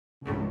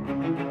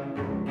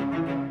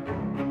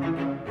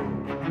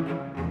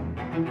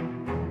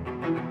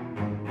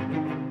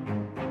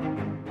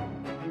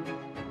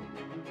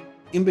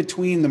in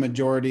between the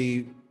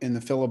majority and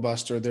the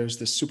filibuster, there's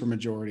the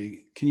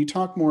supermajority. Can you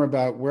talk more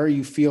about where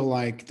you feel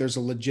like there's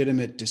a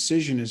legitimate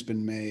decision has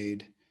been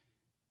made,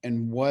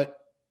 and what,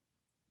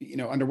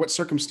 under what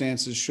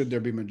circumstances should there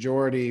be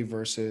majority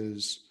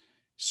versus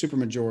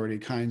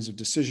supermajority kinds of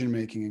decision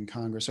making in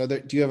Congress?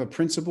 Do you have a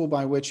principle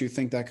by which you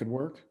think that could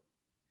work?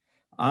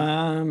 That's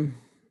a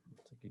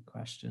good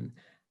question.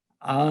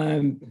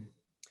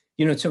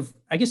 So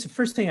I guess the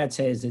first thing I'd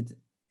say is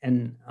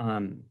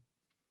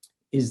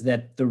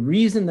that the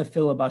reason the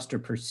filibuster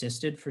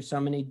persisted for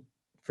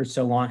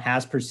so long,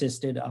 has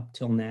persisted up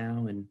till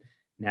now, and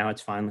now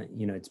it's finally,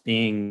 it's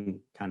being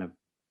kind of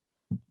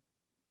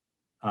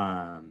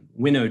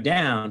winnowed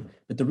down.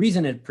 But the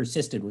reason it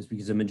persisted was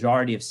because a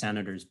majority of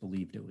senators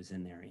believed it was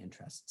in their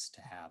interests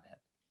to have it,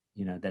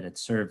 that it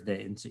served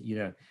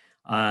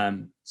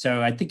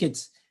so I think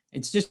it's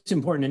just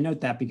important to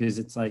note that, because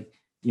it's like,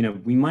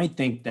 we might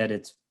think that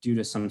it's due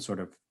to some sort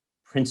of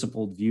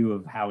principled view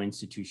of how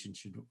institutions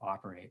should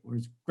operate.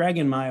 Whereas Greg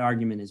and my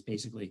argument is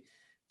basically,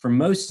 for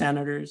most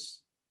senators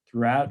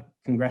throughout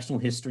congressional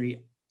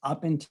history,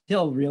 up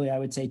until really, I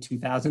would say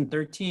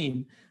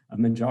 2013, a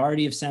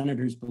majority of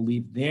senators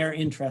believe their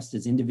interest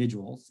as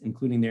individuals,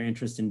 including their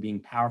interest in being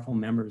powerful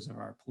members of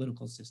our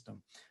political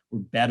system, were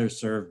better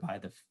served by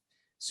the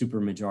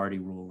supermajority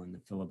rule and the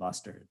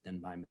filibuster than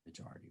by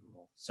majority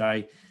rule.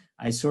 So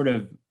I sort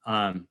of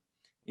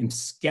am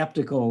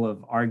skeptical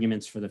of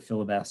arguments for the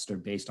filibuster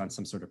based on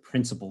some sort of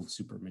principled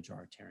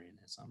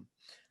supermajoritarianism.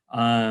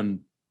 And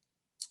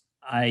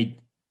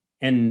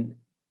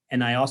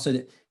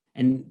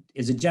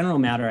as a general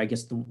matter, I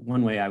guess the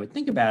one way I would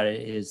think about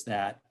it is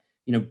that,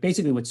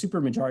 basically what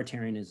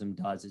supermajoritarianism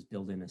does is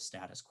build in a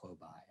status quo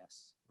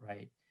bias,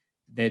 right?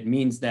 That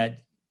means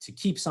that to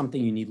keep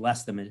something, you need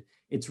less than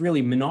it's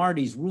really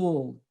minorities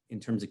rule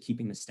in terms of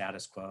keeping the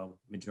status quo.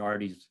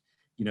 Majorities,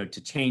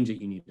 to change it,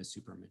 you need a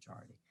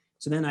supermajority.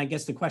 So then I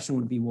guess the question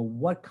would be, well,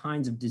 what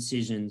kinds of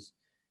decisions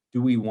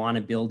do we want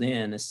to build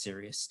in a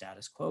serious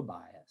status quo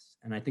bias?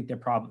 And I think there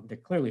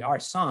clearly are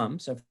some.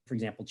 So for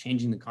example,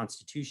 changing the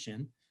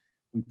Constitution,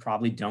 we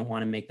probably don't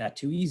want to make that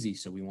too easy.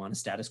 So we want a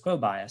status quo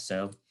bias.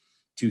 So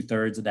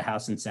 2/3 of the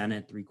House and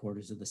Senate,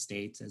 3/4 of the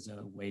states as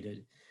a way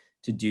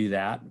to do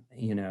that,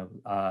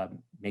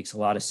 makes a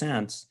lot of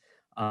sense.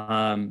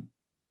 I'm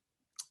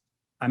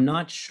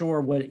not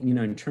sure what,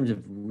 in terms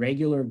of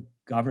regular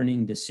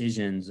governing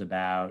decisions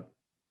about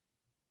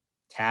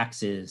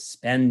taxes,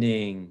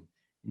 spending,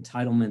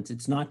 entitlements,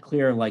 it's not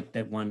clear like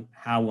that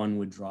how one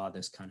would draw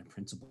this kind of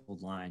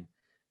principled line.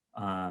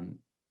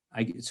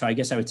 So I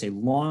guess I would say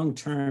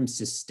long-term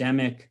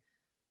systemic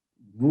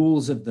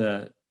rules of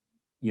the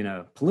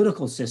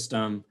political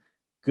system,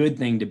 good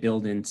thing to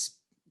build in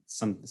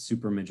some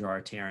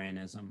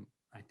supermajoritarianism,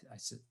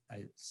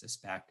 I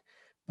suspect.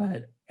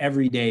 But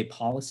everyday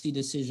policy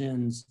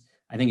decisions,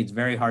 I think it's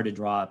very hard to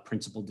draw a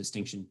principled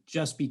distinction,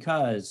 just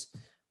because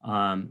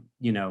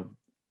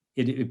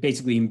it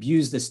basically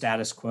imbues the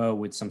status quo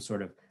with some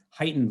sort of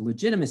heightened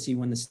legitimacy,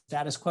 when the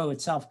status quo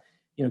itself,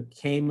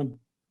 came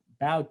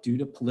about due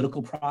to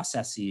political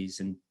processes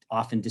and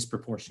often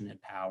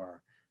disproportionate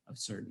power of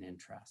certain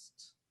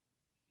interests.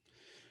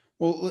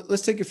 Well,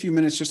 let's take a few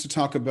minutes just to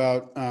talk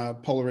about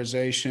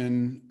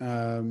polarization,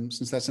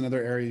 since that's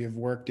another area you've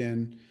worked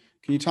in.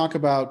 Can you talk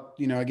about,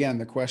 again,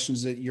 the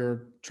questions that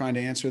you're trying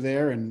to answer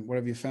there, and what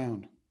have you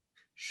found?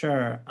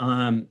 Sure.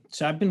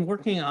 So I've been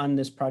working on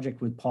this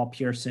project with Paul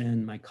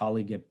Pearson, my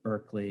colleague at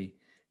Berkeley,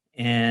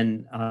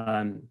 and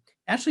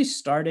actually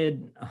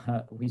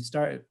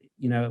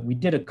we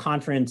did a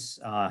conference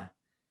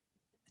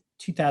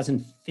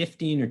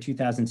 2015 or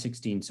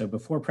 2016. So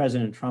before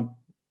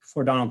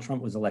Donald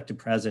Trump was elected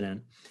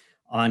president,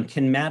 on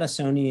can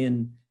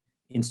Madisonian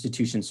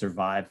institutions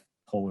survive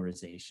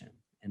polarization?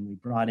 And we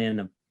brought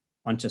in a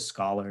bunch of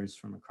scholars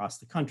from across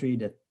the country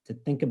to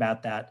think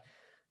about that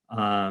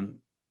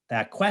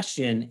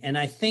question. And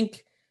I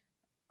think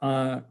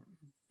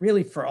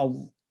really for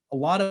a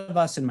lot of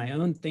us, in my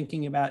own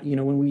thinking about,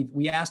 when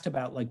we asked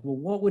about like, well,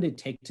 what would it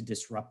take to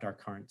disrupt our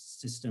current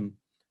system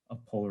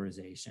of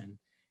polarization?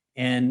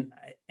 And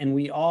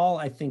we all,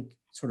 I think,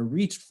 sort of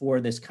reached for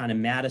this kind of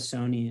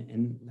Madisonian,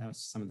 and that was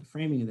some of the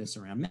framing of this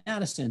around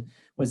Madison,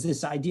 was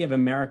this idea of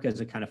America as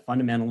a kind of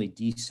fundamentally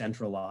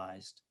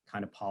decentralized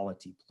kind of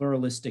polity,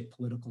 pluralistic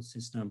political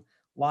system,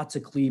 lots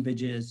of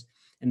cleavages,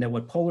 and that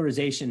what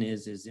polarization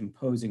is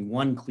imposing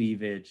one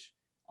cleavage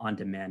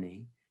onto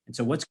many. And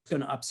so what's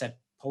going to upset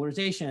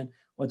polarization?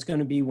 What's going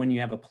to be when you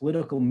have a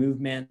political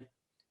movement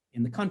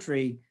in the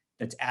country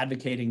that's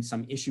advocating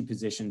some issue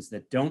positions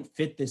that don't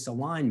fit this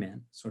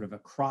alignment, sort of a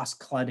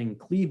cross-cutting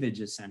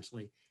cleavage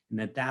essentially, and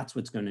that's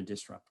what's going to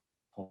disrupt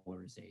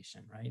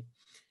polarization, right?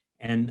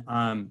 And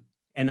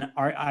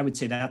I would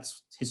say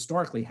that's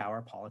historically how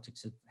our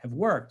politics have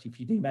worked. If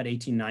you think about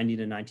 1890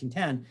 to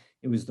 1910,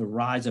 it was the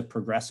rise of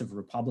progressive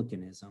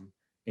republicanism,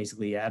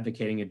 basically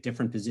advocating a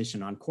different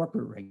position on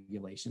corporate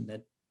regulation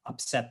that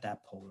upset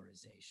that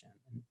polarization.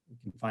 And you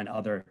can find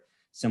other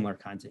similar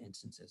kinds of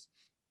instances.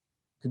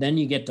 Then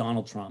you get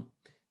Donald Trump,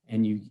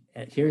 And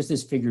here's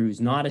this figure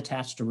who's not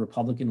attached to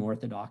Republican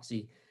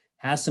orthodoxy,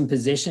 has some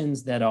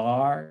positions that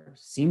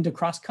seem to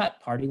cross-cut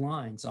party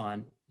lines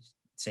on,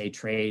 say,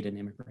 trade and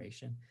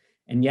immigration.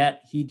 And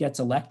yet he gets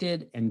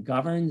elected and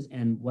governs,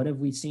 and what have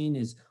we seen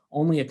is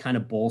only a kind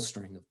of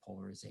bolstering of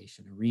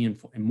polarization,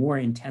 and more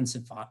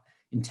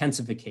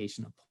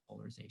intensification of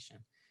polarization.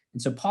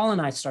 And so Paul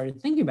and I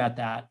started thinking about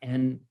that,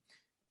 and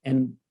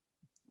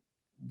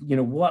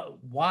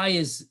why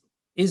is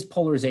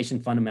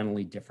polarization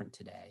fundamentally different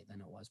today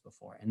than it was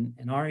before?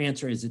 And our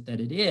answer is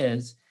that it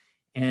is.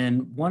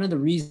 And one of the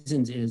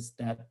reasons is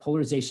that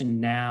polarization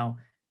now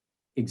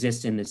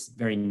exists in this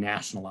very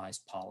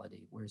nationalized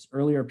polity, whereas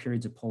earlier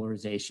periods of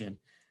polarization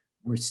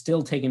were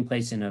still taking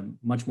place in a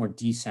much more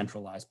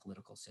decentralized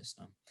political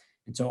system.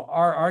 And so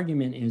our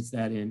argument is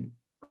that in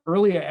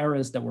earlier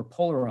eras that were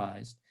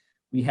polarized,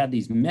 we had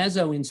these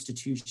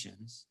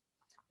meso-institutions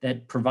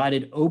that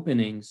provided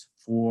openings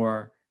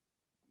for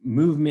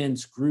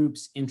movements,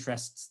 groups,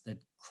 interests that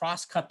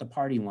cross-cut the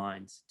party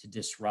lines to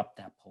disrupt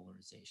that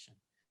polarization.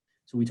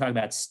 So we talk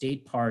about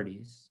state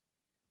parties,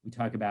 we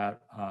talk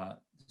about the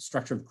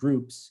structure of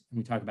groups, and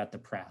we talk about the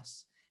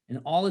press.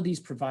 And all of these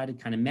provided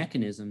kind of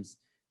mechanisms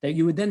that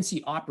you would then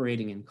see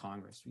operating in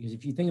Congress. Because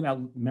if you think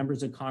about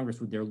members of Congress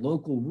with their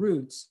local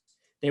roots,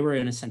 they were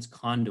in a sense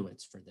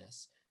conduits for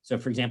this. So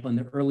for example, in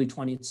the early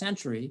 20th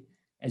century,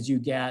 as you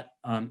get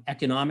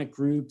economic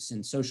groups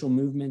and social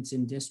movements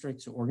in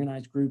districts, or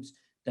organized groups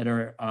that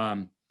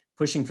are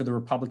pushing for the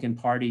Republican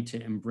Party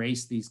to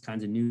embrace these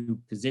kinds of new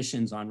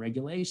positions on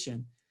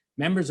regulation,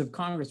 members of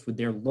Congress with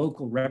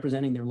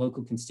representing their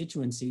local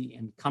constituency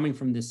and coming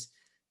from this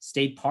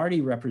state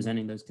party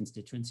representing those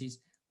constituencies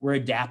were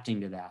adapting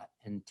to that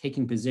and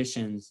taking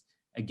positions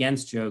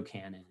against Joe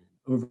Cannon,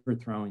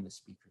 overthrowing the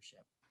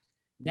speakership.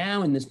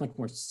 Now in this much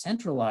more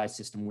centralized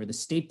system where the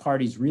state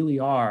parties really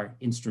are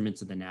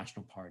instruments of the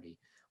national party,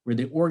 where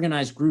the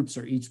organized groups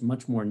are each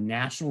much more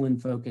national in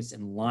focus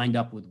and lined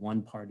up with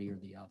one party or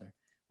the other,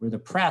 where the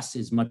press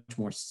is much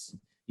more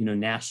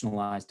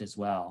nationalized as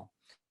well.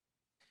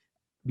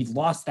 We've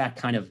lost that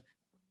kind of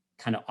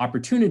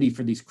opportunity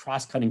for these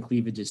cross-cutting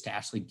cleavages to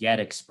actually get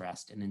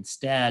expressed. And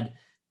instead,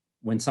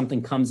 when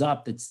something comes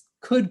up that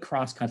could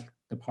cross-cut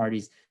the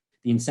parties,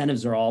 the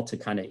incentives are all to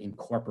kind of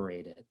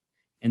incorporate it.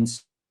 And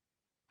so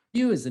the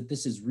view is that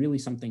this is really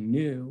something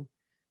new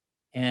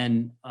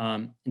and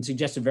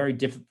suggests a very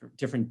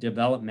different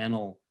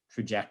developmental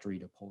trajectory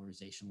to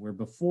polarization, where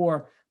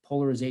before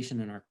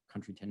polarization in our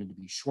country tended to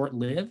be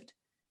short-lived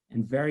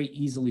and very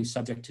easily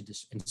subject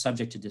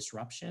to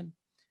disruption.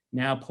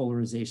 Now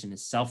polarization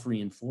is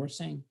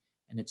self-reinforcing,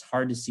 and it's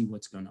hard to see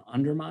what's going to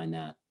undermine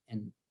that.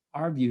 And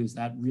our view is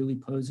that really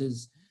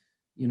poses,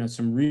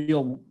 some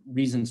real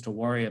reasons to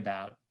worry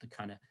about the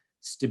kind of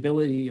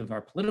stability of our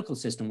political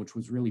system, which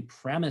was really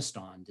premised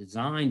on,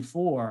 designed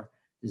for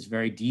this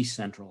very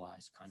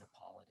decentralized kind of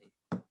polity.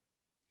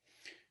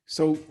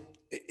 So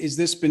is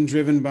this been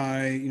driven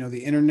by,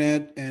 the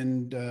internet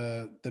and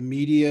the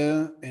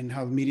media, and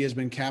how the media has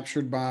been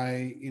captured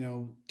by,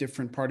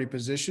 different party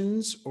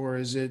positions, or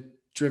is it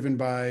driven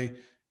by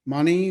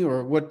money,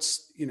 or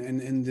what's,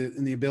 and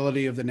the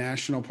ability of the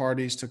national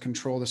parties to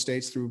control the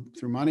states through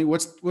money?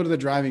 What are the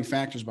driving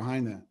factors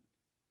behind that?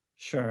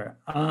 Sure.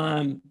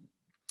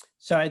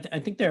 So I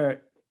think there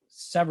are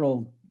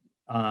several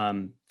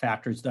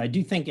factors. I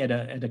do think at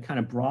a kind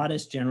of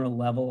broadest general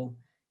level,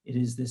 it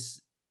is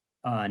this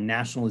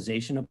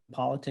nationalization of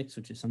politics,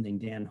 which is something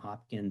Dan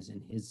Hopkins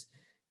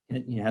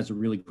has a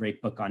really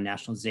great book on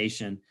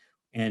nationalization,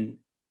 and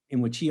in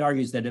which he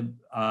argues that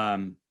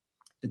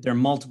that there are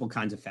multiple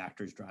kinds of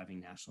factors driving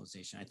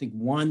nationalization. I think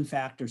one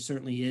factor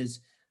certainly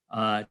is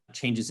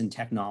changes in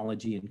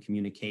technology and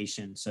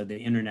communication. So the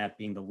internet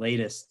being the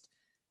latest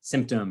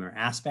symptom or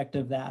aspect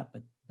of that,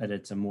 but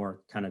it's a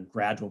more kind of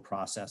gradual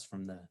process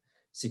from the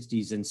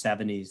 60s and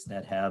 70s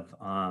that have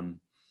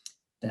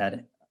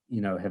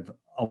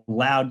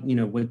allowed,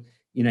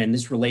 and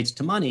this relates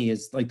to money,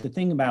 is like the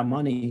thing about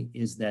money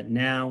is that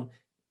now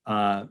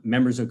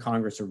members of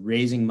Congress are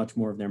raising much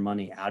more of their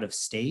money out of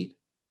state,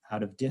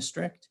 out of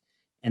district,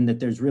 and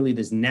that there's really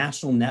this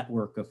national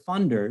network of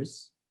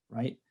funders,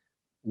 right?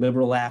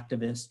 Liberal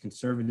activists,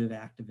 conservative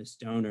activists,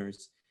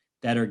 donors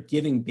that are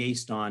giving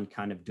based on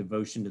kind of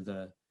devotion to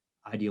the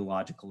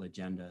ideological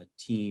agenda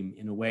team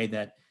in a way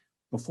that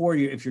before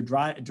if you're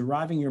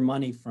deriving your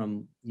money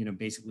from,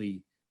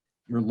 basically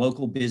your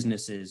local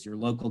businesses, your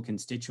local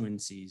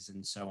constituencies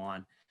and so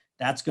on,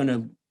 that's going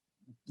to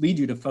lead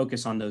you to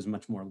focus on those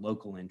much more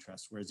local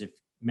interests. Whereas if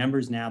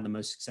members now, the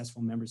most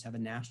successful members have a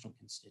national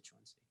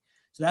constituency.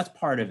 So that's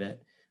part of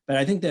it. But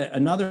I think that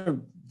another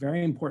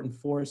very important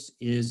force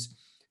is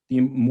the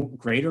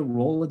greater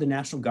role of the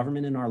national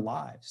government in our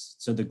lives.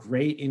 So the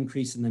great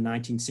increase in the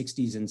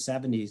 1960s and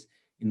 70s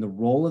in the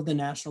role of the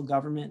national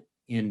government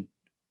in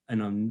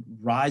a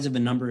rise of a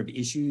number of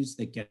issues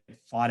that get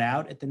fought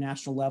out at the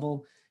national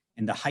level,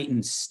 and the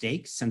heightened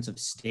sense of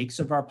stakes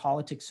of our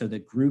politics, so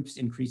that groups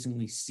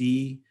increasingly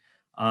see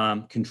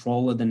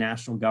control of the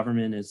national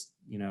government as,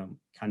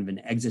 kind of an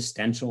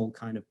existential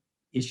kind of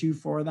issue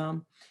for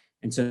them.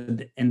 And so,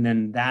 and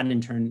then that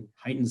in turn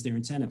heightens their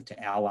incentive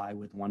to ally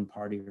with one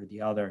party or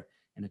the other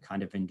in a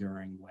kind of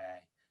enduring way.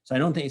 So I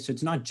don't think, so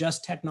it's not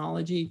just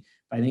technology,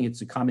 but I think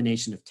it's a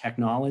combination of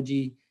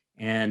technology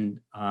and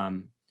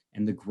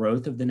the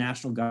growth of the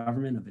national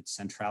government, of its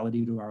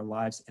centrality to our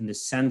lives, and the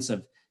sense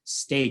of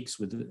stakes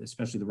with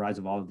especially the rise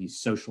of all of these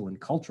social and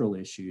cultural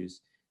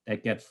issues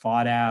that get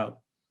fought out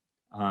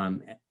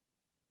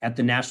at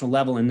the national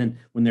level. And then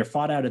when they're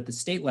fought out at the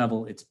state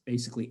level, it's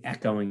basically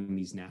echoing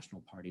these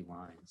national party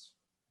lines.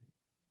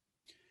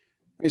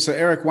 Okay, so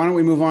Eric, why don't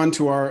we move on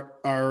to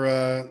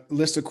our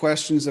list of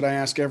questions that I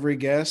ask every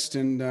guest,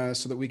 and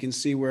so that we can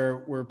see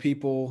where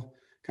people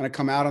kind of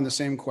come out on the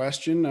same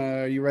question.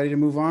 Are you ready to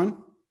move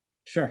on?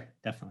 Sure,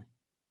 definitely.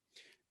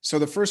 So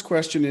the first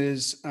question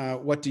is,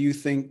 what do you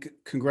think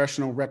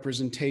congressional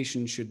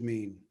representation should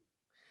mean?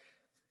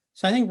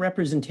 So I think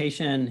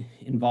representation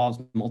involves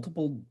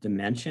multiple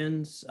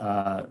dimensions.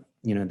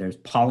 There's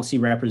policy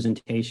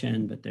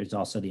representation, but there's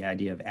also the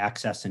idea of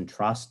access and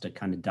trust, a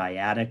kind of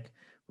dyadic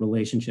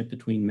relationship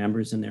between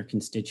members and their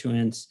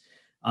constituents.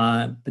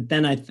 But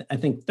then I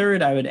think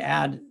third, I would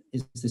add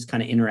is this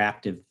kind of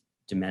interactive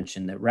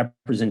dimension, that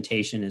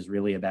representation is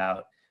really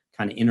about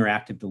kind of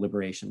interactive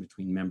deliberation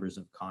between members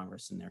of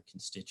Congress and their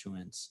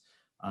constituents.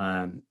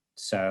 In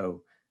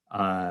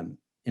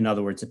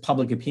other words, the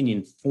public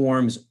opinion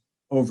forms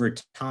over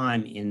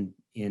time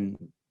in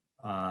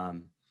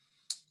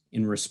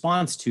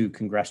response to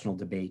congressional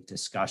debate,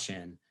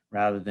 discussion,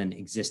 rather than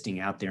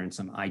existing out there in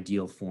some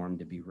ideal form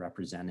to be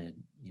represented,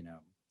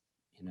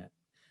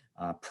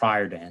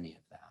 prior to any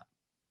of that.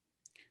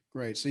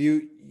 Great. So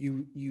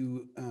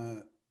you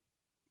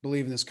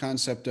believe in this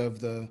concept of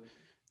the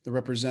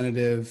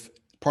representative.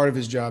 Part of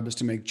his job is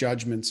to make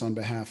judgments on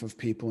behalf of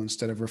people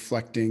instead of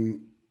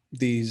reflecting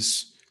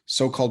these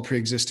so-called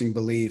pre-existing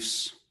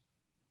beliefs.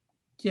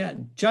 Yeah,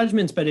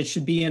 judgments, but it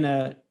should be in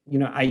a,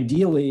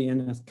 ideally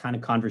in a kind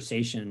of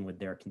conversation with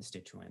their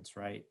constituents,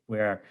 right?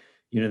 Where,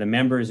 the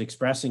members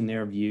expressing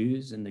their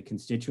views and the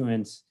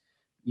constituents,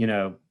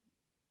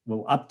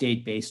 will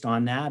update based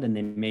on that, and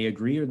they may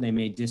agree or they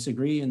may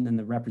disagree. And then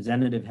the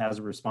representative has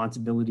a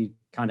responsibility to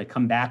kind of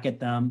come back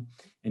at them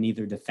and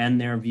either defend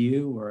their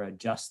view or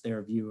adjust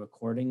their view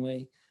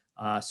accordingly.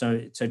 So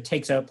it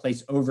takes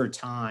place over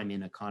time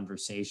in a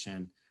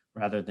conversation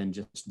rather than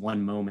just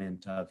one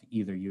moment of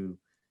either you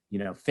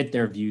fit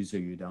their views or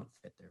you don't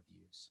fit their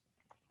views.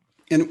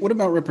 And what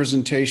about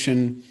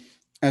representation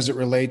as it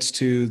relates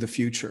to the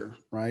future,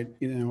 right?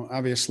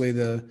 Obviously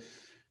the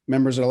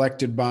members are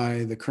elected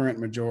by the current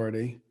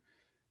majority,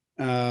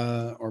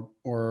 or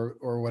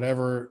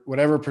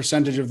whatever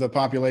percentage of the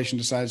population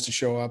decides to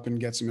show up and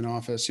gets them in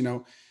office.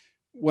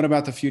 What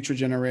about the future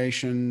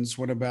generations?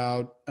 What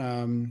about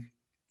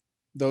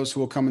those who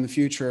will come in the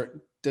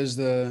future? Does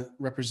the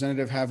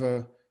representative have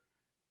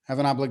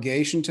an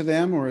obligation to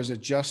them, or is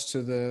it just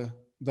to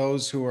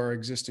those who are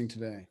existing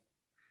today?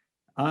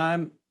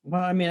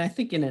 Well, I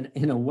think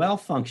in a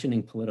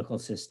well-functioning political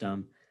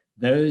system,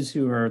 those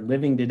who are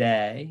living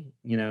today,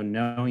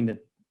 knowing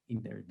that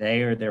either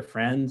they or their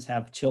friends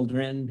have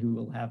children who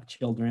will have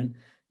children,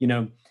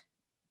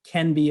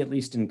 can be at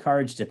least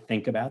encouraged to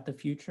think about the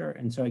future.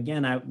 And so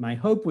again, my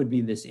hope would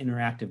be this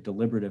interactive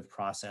deliberative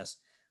process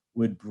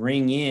would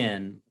bring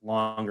in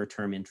longer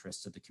term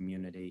interests of the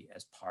community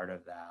as part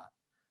of that.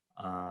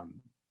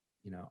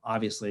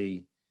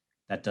 Obviously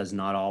that does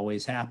not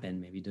always happen,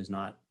 maybe does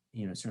not,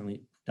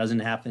 certainly doesn't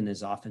happen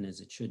as often as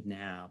it should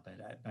now,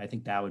 but I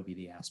think that would be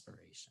the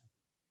aspiration.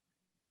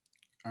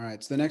 All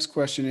right, so the next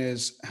question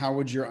is, how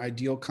would your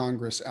ideal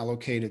Congress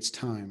allocate its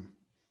time?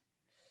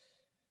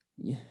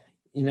 Yeah.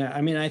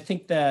 I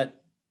think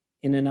that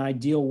in an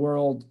ideal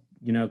world,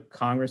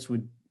 Congress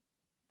would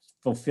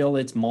fulfill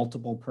its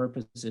multiple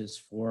purposes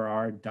for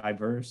our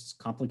diverse,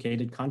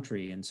 complicated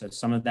country. And so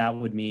some of that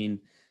would mean,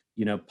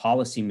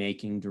 policy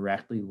making,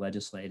 directly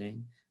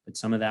legislating, but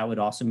some of that would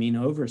also mean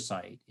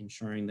oversight,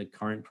 ensuring that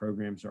current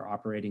programs are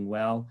operating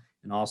well,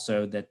 and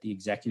also that the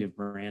executive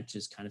branch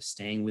is kind of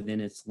staying within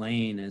its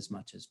lane as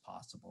much as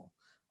possible.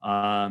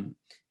 And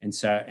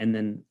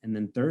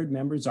then third,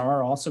 members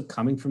are also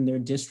coming from their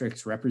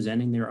districts,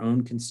 representing their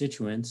own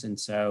constituents. And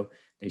so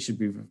they should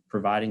be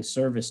providing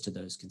service to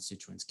those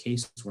constituents,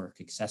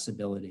 casework,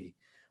 accessibility.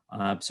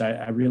 So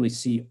I really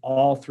see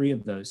all three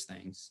of those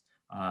things,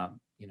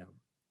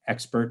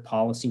 expert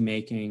policy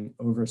making,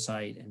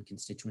 oversight, and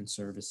constituent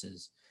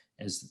services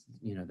as,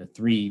 the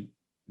three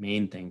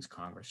main things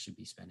Congress should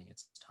be spending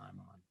its time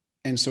on.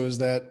 And so is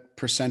that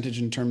percentage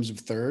in terms of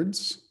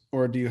thirds,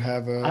 or do you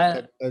have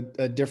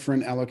a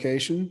different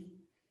allocation?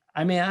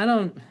 I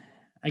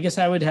guess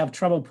I would have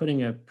trouble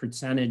putting a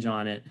percentage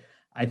on it.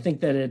 I think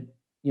that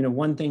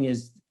one thing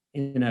is,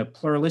 in a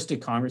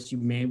pluralistic Congress, you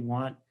may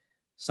want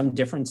some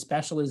different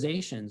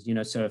specializations,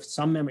 so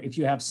if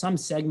you have some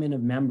segment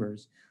of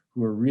members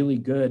who are really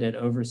good at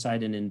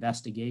oversight and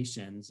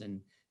investigations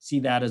and see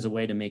that as a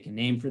way to make a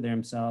name for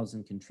themselves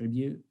and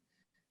contribute,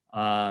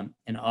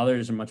 and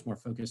others are much more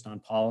focused on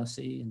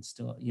policy and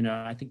still,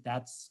 I think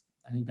that's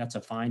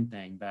a fine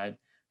thing. But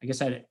I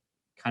guess I'd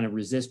kind of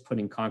resist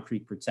putting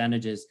concrete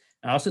percentages.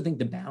 I also think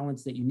the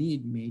balance that you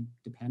need may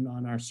depend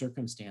on our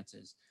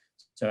circumstances.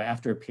 So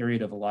after a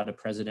period of a lot of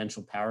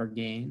presidential power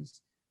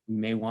gains, we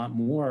may want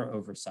more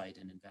oversight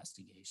and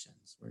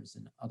investigations, whereas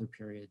in other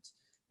periods,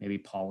 maybe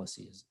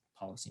policy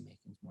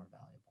making is more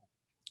valuable.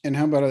 And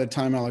how about the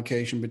time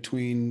allocation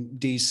between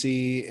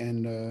DC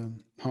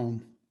and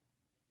home?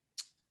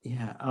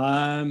 Yeah,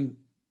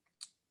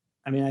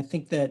 I mean, I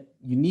think that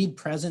you need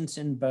presence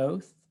in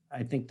both.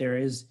 I think there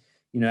is,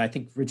 I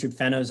think Richard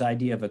Fenno's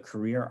idea of a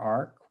career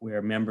arc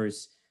where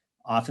members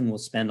often will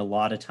spend a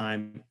lot of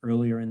time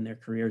earlier in their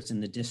careers in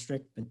the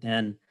district, but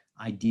then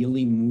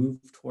ideally move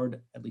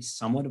toward at least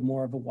somewhat of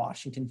more of a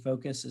Washington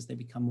focus as they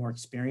become more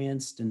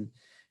experienced and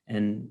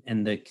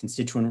the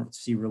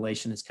constituency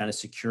relation is kind of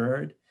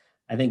secured.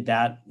 I think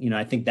that,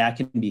 I think that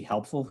can be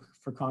helpful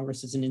for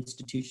Congress as an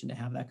institution to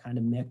have that kind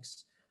of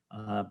mix,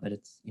 but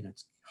it's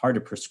hard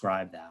to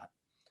prescribe that.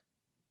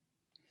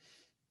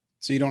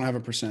 So you don't have a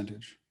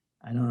percentage?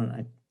 I don't.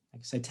 I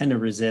guess I tend to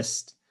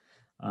resist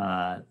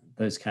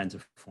those kinds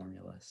of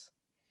formulas.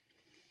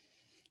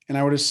 And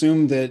I would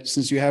assume that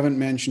since you haven't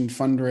mentioned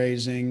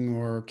fundraising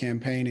or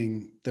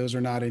campaigning, those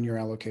are not in your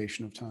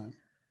allocation of time.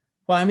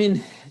 Well, I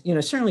mean,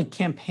 certainly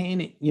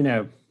campaigning,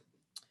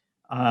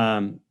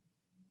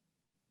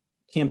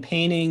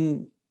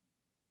 campaigning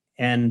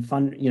and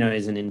fund,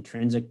 is an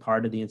intrinsic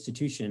part of the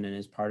institution and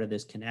is part of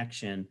this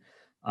connection.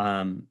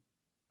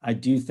 I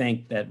do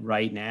think that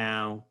right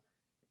now,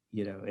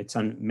 it's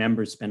on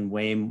members spend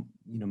way,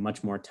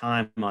 much more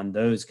time on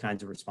those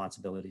kinds of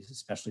responsibilities,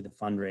 especially the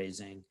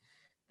fundraising,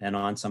 than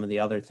on some of the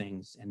other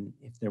things. And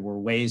if there were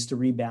ways to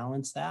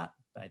rebalance that,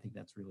 I think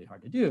that's really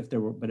hard to do. If there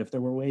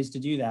were ways to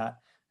do that,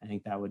 I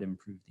think that would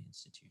improve the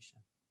institution.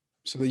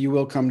 So that you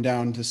will come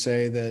down to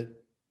say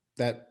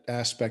that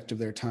aspect of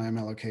their time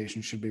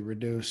allocation should be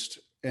reduced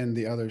and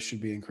the others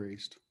should be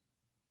increased.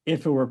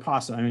 If it were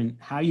possible. I mean,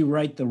 how you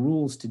write the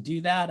rules to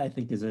do that, I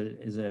think is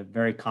a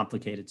very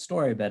complicated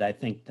story, but I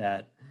think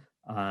that,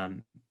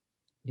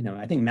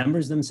 I think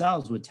members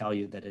themselves would tell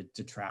you that it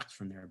detracts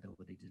from their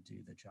ability to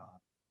do the job.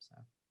 So.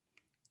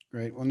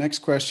 Great. Well, next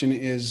question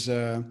is,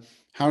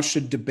 how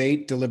should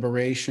debate,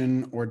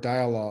 deliberation, or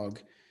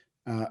dialogue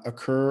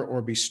occur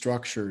or be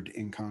structured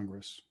in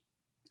Congress?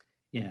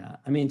 Yeah,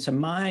 I mean, so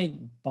my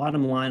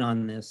bottom line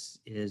on this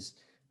is,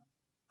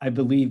 I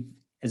believe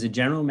as a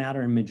general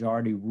matter in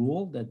majority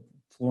rule that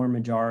floor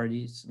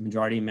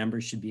majority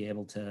members should be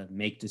able to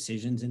make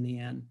decisions in the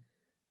end.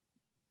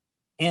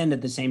 And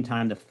at the same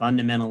time, the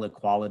fundamental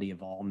equality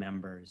of all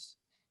members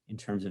in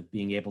terms of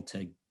being able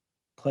to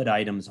put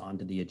items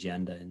onto the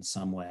agenda in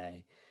some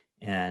way,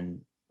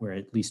 and where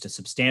at least a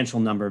substantial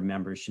number of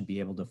members should be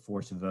able to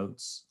force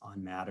votes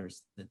on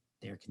matters that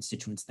their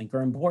constituents think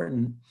are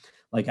important.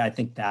 Like, I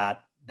think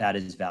that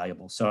is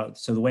valuable. So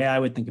the way I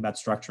would think about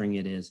structuring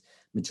it is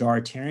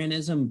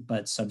majoritarianism,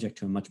 but subject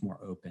to a much more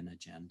open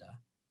agenda.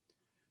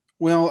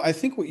 Well, I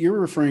think what you're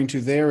referring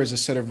to there is a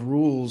set of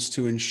rules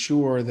to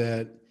ensure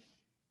that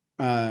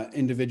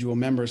individual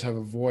members have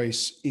a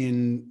voice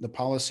in the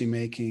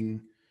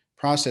policymaking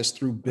process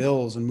through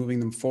bills and moving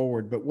them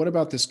forward. But what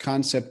about this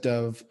concept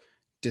of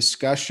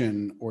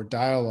discussion or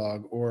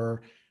dialogue,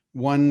 or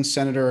one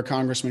senator or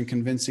congressman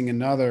convincing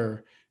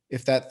another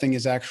if that thing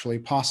is actually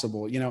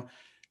possible?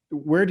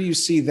 Where do you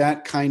see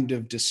that kind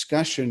of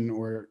discussion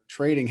or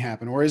trading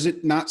happen? Or is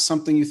it not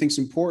something you think is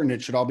important?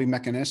 It should all be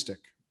mechanistic.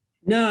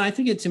 No, I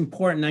think it's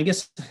important. I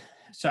guess,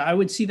 so I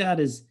would see that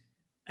as,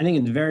 I think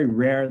it's very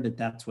rare that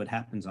that's what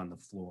happens on the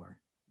floor.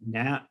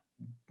 Now,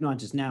 not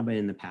just now, but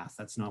in the past,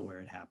 that's not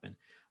where it happened.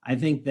 I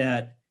think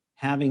that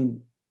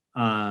having,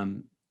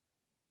 one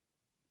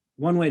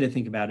way to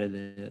think about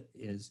it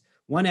is,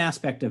 one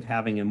aspect of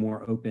having a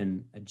more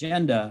open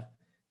agenda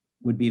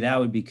would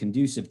be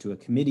conducive to a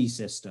committee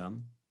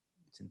system,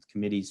 since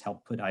committees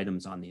help put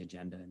items on the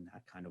agenda in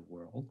that kind of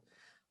world.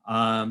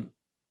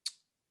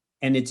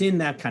 And it's in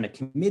that kind of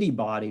committee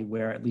body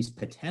where at least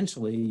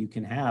potentially you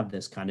can have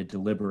this kind of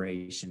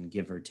deliberation,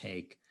 give or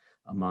take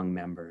among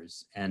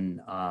members,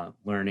 and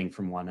learning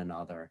from one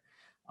another.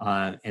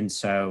 And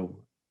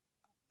so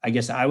I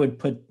guess I would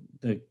put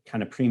the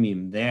kind of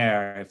premium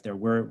there if there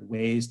were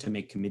ways to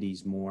make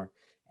committees more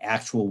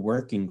actual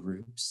working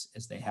groups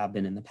as they have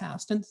been in the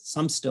past, and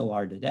some still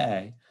are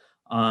today.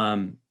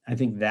 I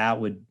think that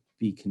would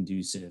be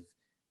conducive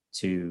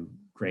to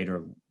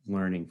greater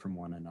learning from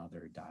one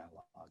another, dialogue,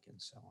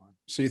 and so on.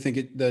 So you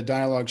think the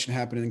dialogue should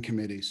happen in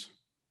committees?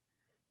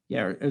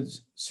 Yeah,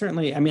 it's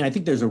certainly. I mean, I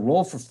think there's a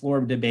role for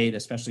floor debate,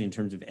 especially in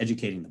terms of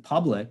educating the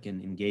public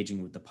and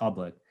engaging with the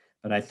public.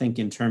 But I think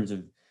in terms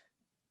of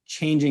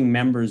changing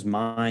members'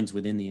 minds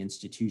within the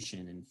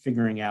institution and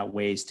figuring out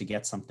ways to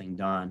get something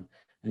done,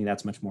 I think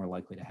that's much more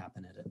likely to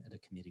happen at a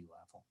committee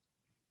level.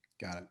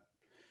 Got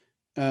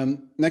it.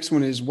 Next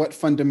one is, what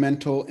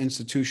fundamental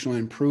institutional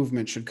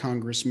improvement should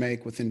Congress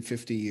make within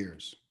 50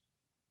 years?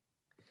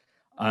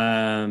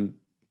 I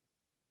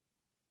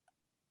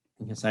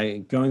guess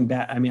going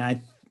back, I mean,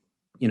 I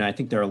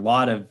think there are a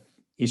lot of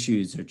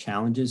issues or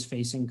challenges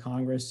facing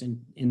Congress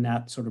in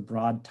that sort of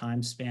broad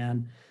time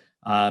span.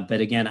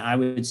 But again, I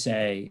would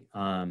say,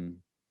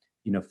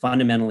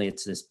 fundamentally,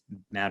 it's this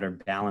matter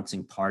of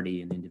balancing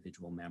party and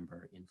individual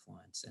member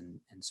influence. And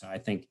so I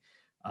think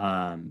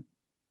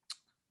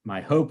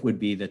my hope would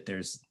be that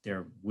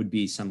there would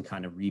be some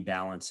kind of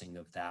rebalancing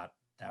of that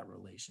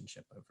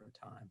relationship over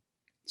time.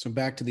 So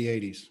back to the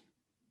 80s.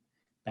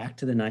 Back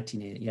to the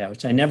 1980s, yeah,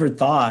 which I never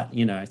thought,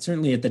 I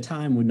certainly at the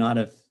time would not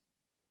have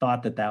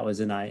thought that was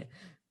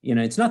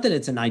it's not that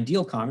it's an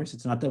ideal Congress.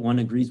 It's not that one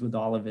agrees with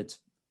all of its,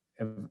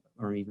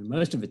 or even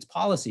most of its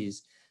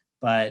policies,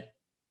 but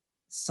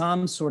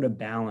some sort of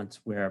balance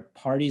where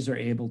parties are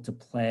able to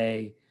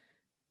play,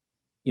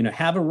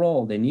 have a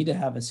role. They need to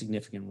have a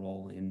significant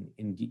role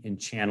in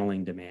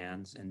channeling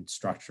demands and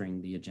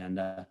structuring the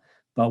agenda,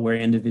 but where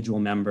individual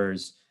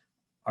members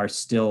are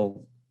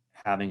still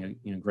having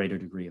a greater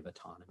degree of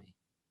autonomy.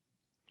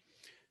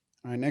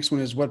 All right, next one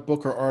is, what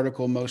book or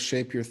article most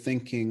shaped your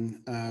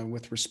thinking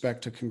with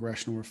respect to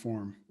congressional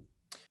reform?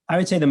 I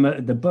would say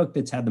the book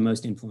that's had the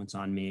most influence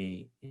on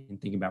me in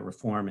thinking about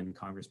reform and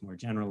Congress more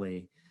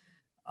generally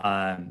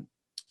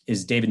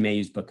is David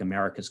Mayhew's book,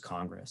 America's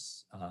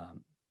Congress,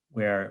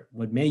 where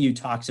what Mayhew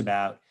talks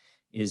about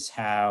is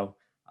how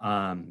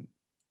the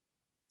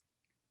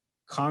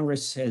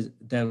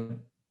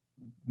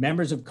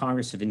members of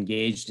Congress have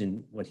engaged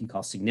in what he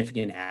calls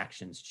significant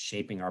actions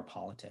shaping our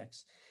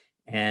politics.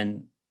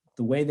 And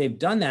the way they've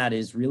done that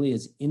is really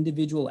as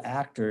individual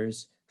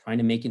actors trying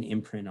to make an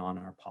imprint on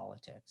our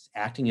politics,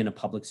 acting in a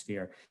public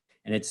sphere.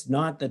 And it's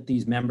not that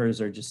these members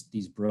are just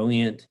these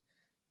brilliant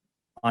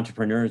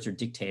entrepreneurs or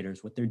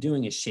dictators. What they're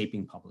doing is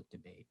shaping public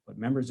debate. What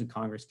members of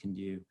Congress can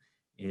do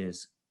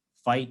is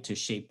fight to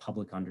shape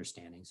public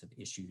understandings of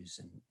issues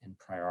and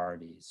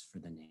priorities for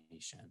the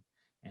nation.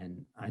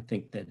 And I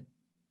think that,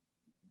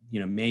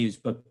 Mayhew's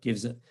book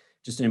gives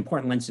just an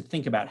important lens to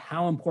think about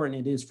how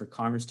important it is for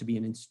Congress to be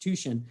an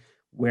institution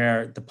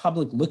where the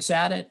public looks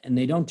at it and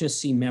they don't just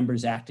see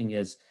members acting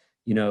as,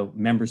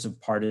 members of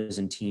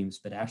partisan teams,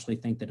 but actually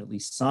think that at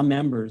least some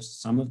members,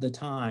 some of the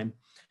time,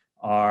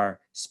 are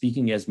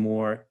speaking as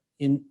more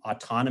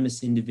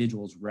autonomous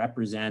individuals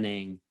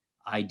representing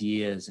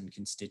ideas and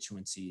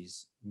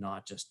constituencies,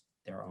 not just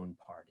their own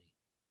party.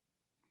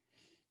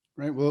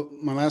 Right. Well,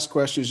 my last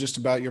question is just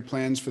about your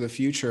plans for the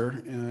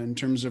future in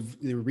terms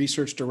of the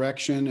research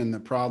direction and the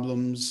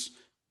problems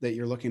that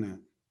you're looking at.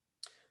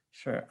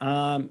 Sure.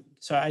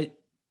 So I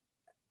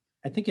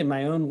think in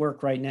my own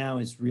work right now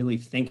is really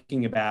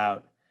thinking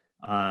about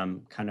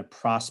kind of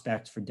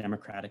prospects for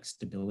democratic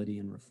stability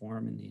and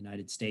reform in the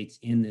United States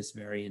in this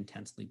very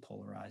intensely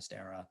polarized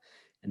era.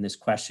 And this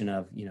question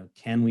of,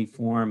 can we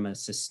form a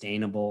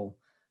sustainable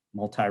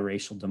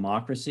multiracial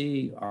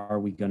democracy? Are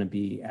we going to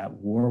be at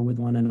war with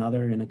one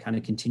another in a kind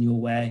of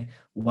continual way?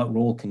 What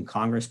role can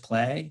Congress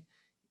play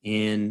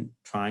in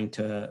trying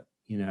to,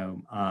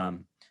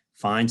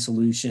 find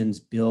solutions,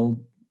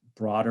 build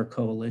broader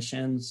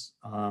coalitions,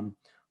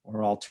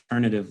 or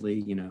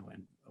alternatively, and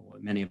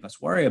what many of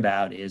us worry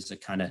about is a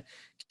kind of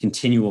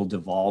continual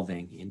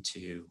devolving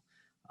into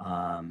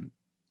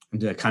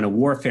a kind of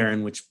warfare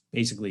in which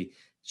basically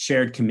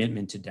shared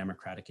commitment to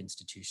democratic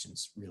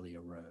institutions really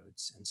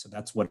erodes. And so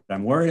that's what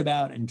I'm worried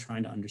about and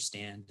trying to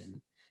understand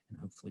and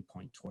hopefully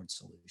point towards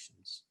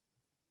solutions.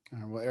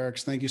 Well, Erik,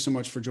 thank you so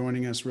much for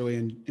joining us.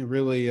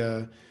 Really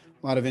a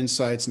lot of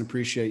insights, and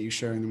appreciate you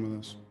sharing them with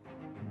us.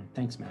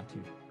 Thanks,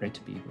 Matthew. Great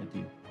to be with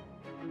you.